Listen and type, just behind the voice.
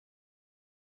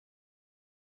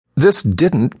This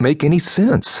didn't make any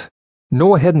sense.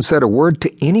 Noah hadn't said a word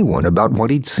to anyone about what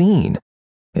he'd seen.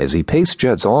 As he paced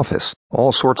Jed's office,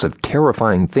 all sorts of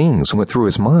terrifying things went through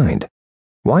his mind.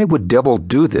 Why would Devil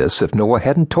do this if Noah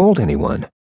hadn't told anyone?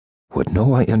 Would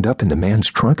Noah end up in the man's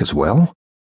trunk as well?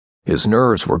 His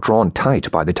nerves were drawn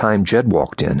tight by the time Jed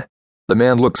walked in. The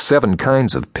man looked 7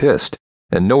 kinds of pissed,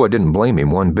 and Noah didn't blame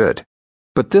him one bit.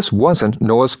 But this wasn't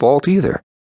Noah's fault either.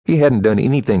 He hadn't done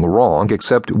anything wrong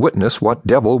except witness what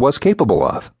Devil was capable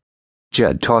of.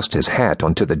 Jed tossed his hat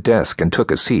onto the desk and took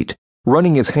a seat,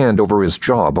 running his hand over his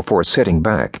jaw before sitting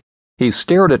back. He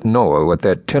stared at Noah with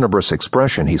that tenebrous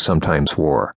expression he sometimes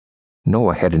wore.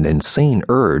 Noah had an insane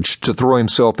urge to throw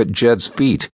himself at Jed's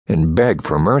feet and beg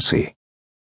for mercy.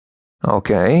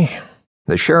 "Okay,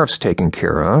 the sheriff's taken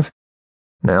care of.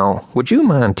 Now, would you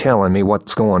mind telling me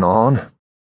what's going on?"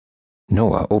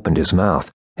 Noah opened his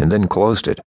mouth and then closed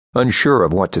it, unsure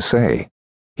of what to say.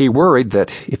 He worried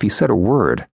that if he said a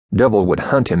word, Devil would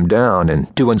hunt him down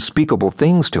and do unspeakable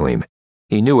things to him.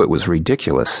 He knew it was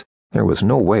ridiculous. There was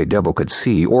no way Devil could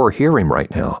see or hear him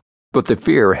right now, but the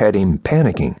fear had him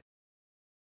panicking.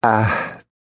 I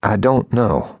don't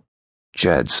know."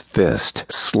 Jed's fist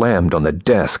slammed on the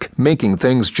desk, making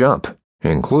things jump,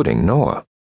 including Noah.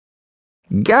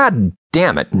 "God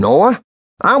damn it, Noah!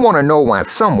 I want to know why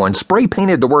someone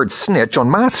spray-painted the word snitch on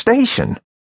my station."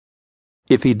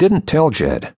 If he didn't tell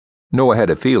Jed, Noah had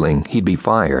a feeling he'd be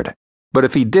fired. But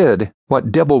if he did,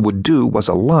 what Devil would do was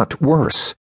a lot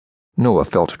worse. Noah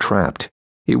felt trapped.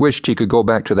 He wished he could go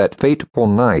back to that fateful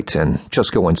night and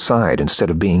just go inside instead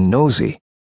of being nosy.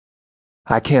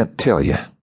 "I can't tell you."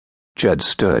 Jed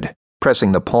stood,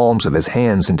 pressing the palms of his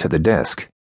hands into the desk.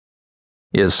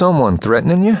 "Is someone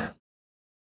threatening you?"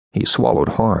 He swallowed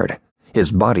hard,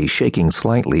 his body shaking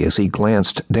slightly as he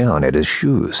glanced down at his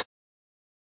shoes.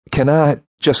 "Can I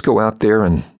just go out there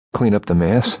and clean up the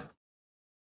mess?"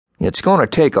 "It's going to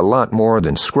take a lot more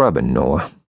than scrubbing, Noah.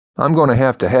 I'm going to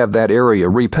have that area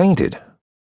repainted."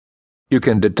 "You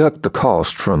can deduct the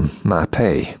cost from my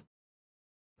pay."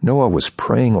 Noah was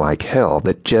praying like hell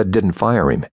that Jed didn't fire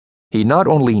him. He not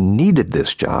only needed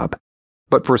this job,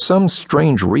 but for some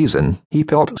strange reason he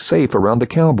felt safe around the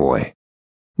cowboy.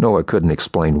 Noah couldn't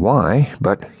explain why,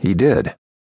 but he did.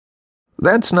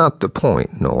 "That's not the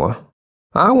point, Noah.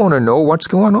 I want to know what's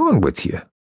going on with you.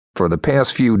 For the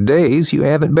past few days you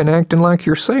haven't been acting like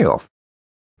yourself.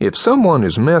 If someone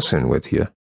is messing with you,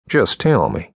 just tell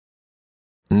me."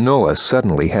 Noah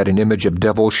suddenly had an image of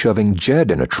Devil shoving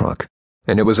Jed in a trunk,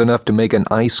 and it was enough to make an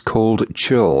ice-cold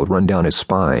chill run down his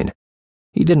spine.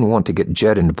 He didn't want to get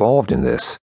Jed involved in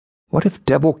this. What if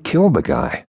Devil killed the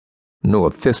guy?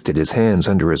 Noah fisted his hands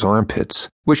under his armpits,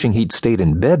 wishing he'd stayed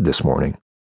in bed this morning.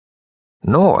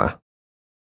 "Noah,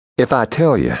 if I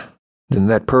tell you, then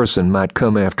that person might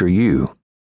come after you,"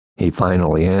 he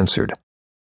finally answered.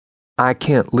 "I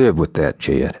can't live with that,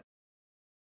 Jed."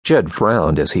 Jed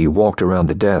frowned as he walked around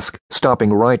the desk,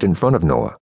 stopping right in front of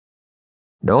Noah.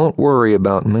 "Don't worry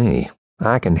about me.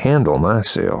 I can handle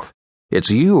myself.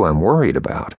 It's you I'm worried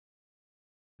about."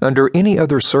 Under any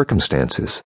other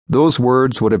circumstances, those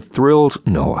words would have thrilled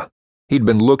Noah. He'd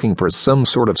been looking for some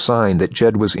sort of sign that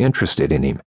Jed was interested in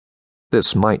him.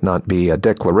 This might not be a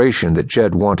declaration that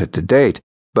Jed wanted to date,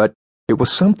 but it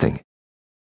was something.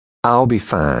 "I'll be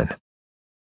fine."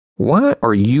 "Why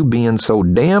are you being so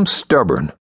damn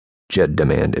stubborn?" Jed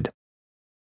demanded.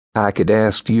 "I could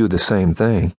ask you the same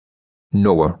thing,"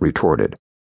 Noah retorted.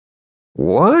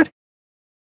 "What?"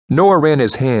 Noah ran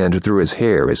his hand through his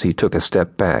hair as he took a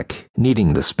step back,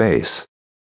 needing the space.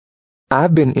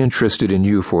 "I've been interested in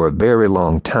you for a very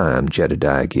long time,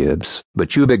 Jedediah Gibbs,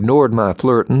 but you've ignored my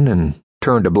flirting and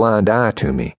turned a blind eye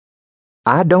to me.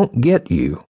 I don't get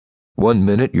you. One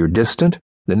minute you're distant,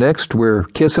 the next we're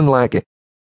kissing like it."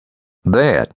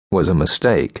 That was a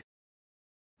mistake.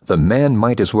 The man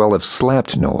might as well have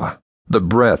slapped Noah. The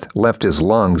breath left his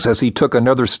lungs as he took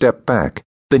another step back.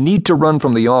 The need to run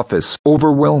from the office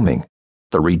overwhelming.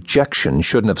 The rejection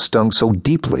shouldn't have stung so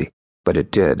deeply, but it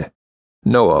did.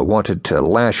 Noah wanted to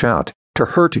lash out, to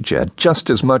hurt Jed just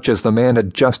as much as the man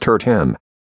had just hurt him.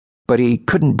 But he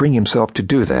couldn't bring himself to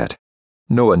do that.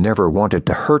 Noah never wanted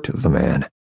to hurt the man.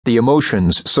 The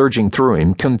emotions surging through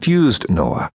him confused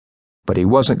Noah, but he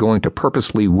wasn't going to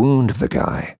purposely wound the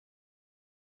guy.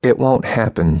 "It won't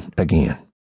happen again."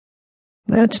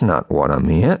 "That's not what I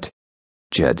meant,"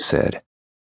 Jed said.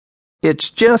 "It's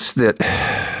just that—"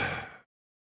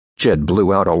 Jed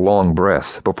blew out a long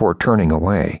breath before turning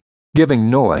away, giving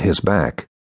Noah his back.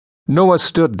 Noah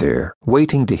stood there,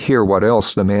 waiting to hear what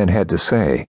else the man had to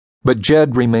say, but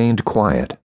Jed remained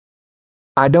quiet.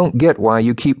 "I don't get why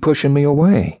you keep pushing me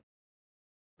away."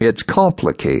 It's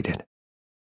complicated.